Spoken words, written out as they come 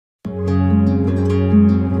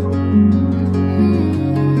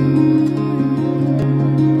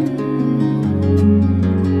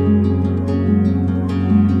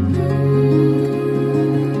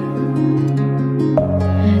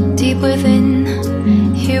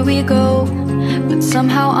Here we go, but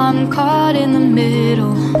somehow I'm caught in the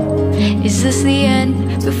middle. Is this the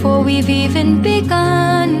end before we've even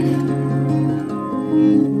begun?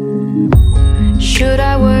 Should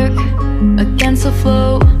I work against the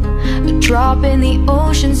flow? A drop in the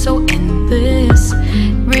ocean so endless,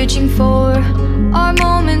 reaching for our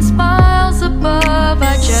moments miles above.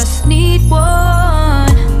 I just need one,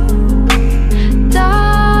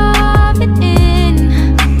 diving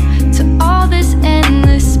in to all this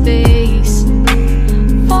endless space,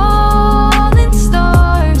 falling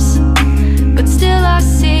stars, but still I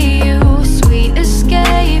see you. Sweet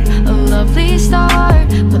escape, a lovely start,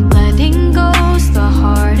 but letting go's the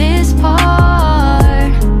hardest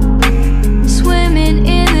part. Swimming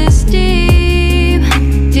in this deep,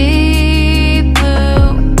 deep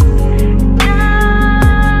blue.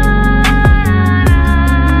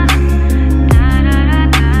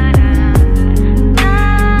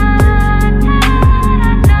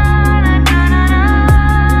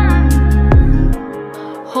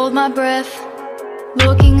 Hold my breath,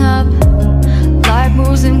 looking up. Life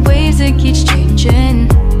moves in waves that keeps changing.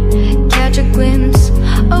 Catch a glimpse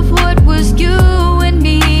of what was you and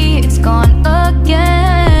me. It's gone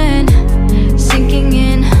again, sinking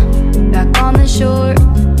in, back on the shore.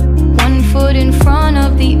 One foot in front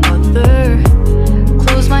of the other.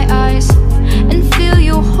 Close my eyes and feel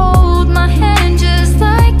you hold my hand just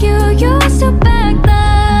like you used to back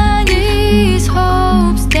then. These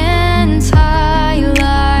hopes dance high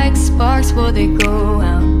like sparks before they go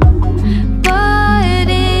out. But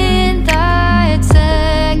in that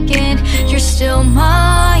second, you're still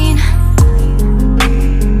mine.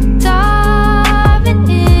 Diving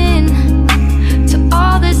in to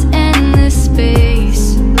all this endless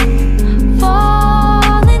space,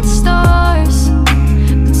 falling stars,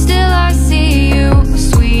 but still I see you. A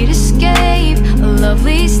sweet escape, a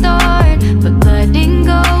lovely start, but letting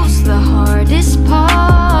go's the hardest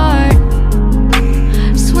part.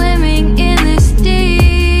 Swimming in this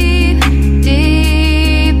deep,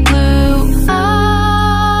 deep blue.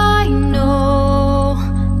 I know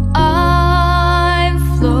I'm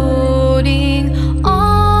floating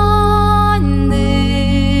on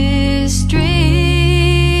this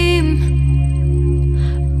dream,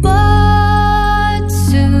 but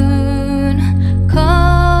soon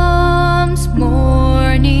comes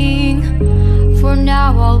morning. For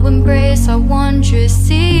now I'll embrace our wondrous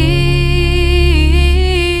sea.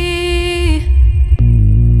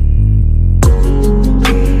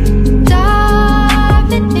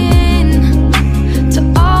 Diving in to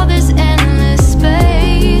all this endless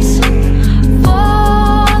space,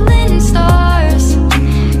 falling stars,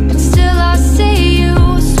 but still I see you.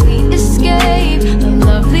 Sweet escape, a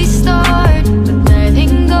lovely start, but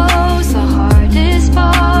letting go's the hardest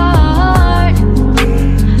part.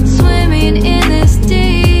 Swimming in this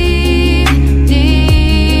deep,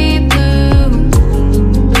 deep blue.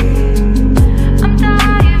 I'm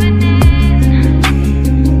diving in.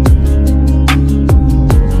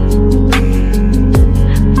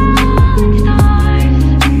 Falling stars,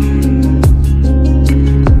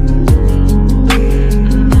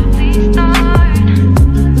 lovely start.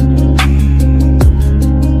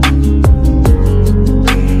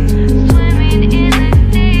 Swimming in this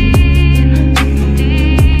deep,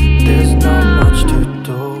 deep. There's not much to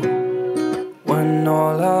do when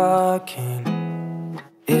all I can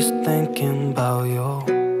is thinking about you.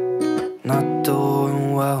 Not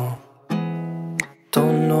doing well,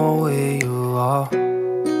 don't know where you are,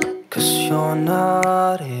 'cause you're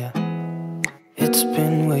not here. It's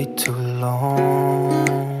been way too long.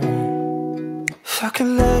 If I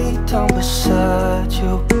could lay down beside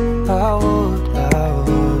you, I would, I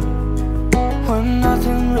would. When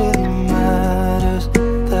nothing really matters,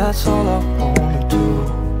 that's all I wanna do.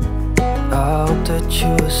 I hope that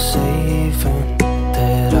you are safe and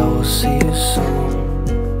that I will see you soon.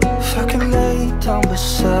 If I could lay down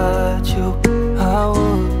beside you, I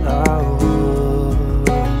would, I would.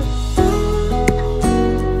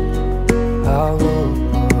 I would,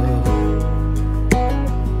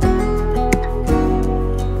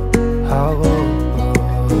 I would.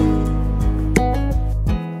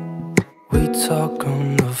 We talk on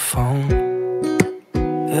the phone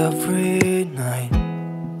every night.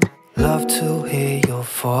 Love to hear your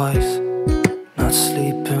voice, not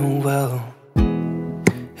sleeping well.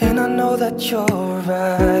 And I know that you're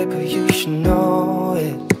right, but you should know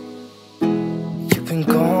it. You've been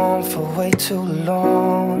gone for way too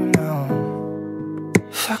long now.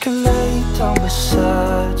 If I could lay down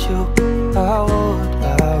beside you, I would,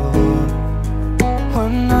 I would.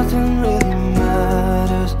 When nothing really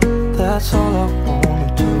matters, that's all I wanna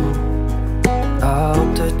do. I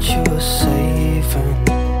hope that you were safe and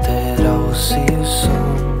that I will see you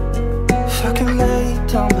soon. If I could lay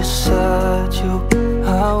down beside you, I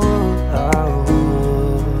would.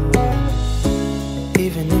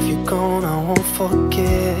 Even if you're gone, I won't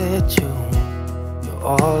forget you. You're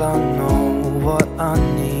all I know, what I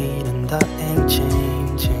need, and that ain't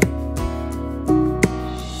changing.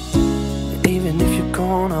 And even if you're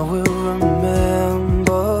gone, I will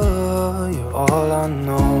remember. You're all I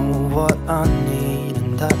know, what I need,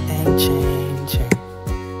 and that ain't changing.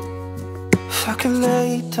 If I could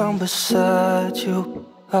lay down beside you,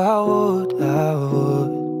 I would.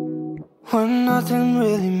 When nothing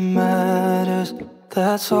really matters,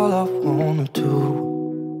 that's all I wanna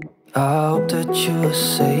do. I hope that you are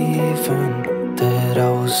safe and that I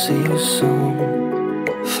will see you soon.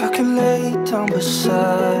 If I could lay down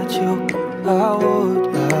beside you, I would.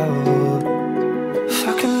 If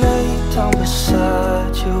I could lay down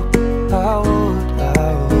beside you, I would.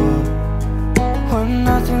 When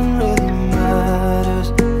nothing really matters,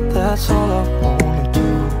 that's all I wanna do.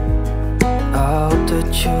 I hope that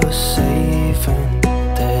you are safe and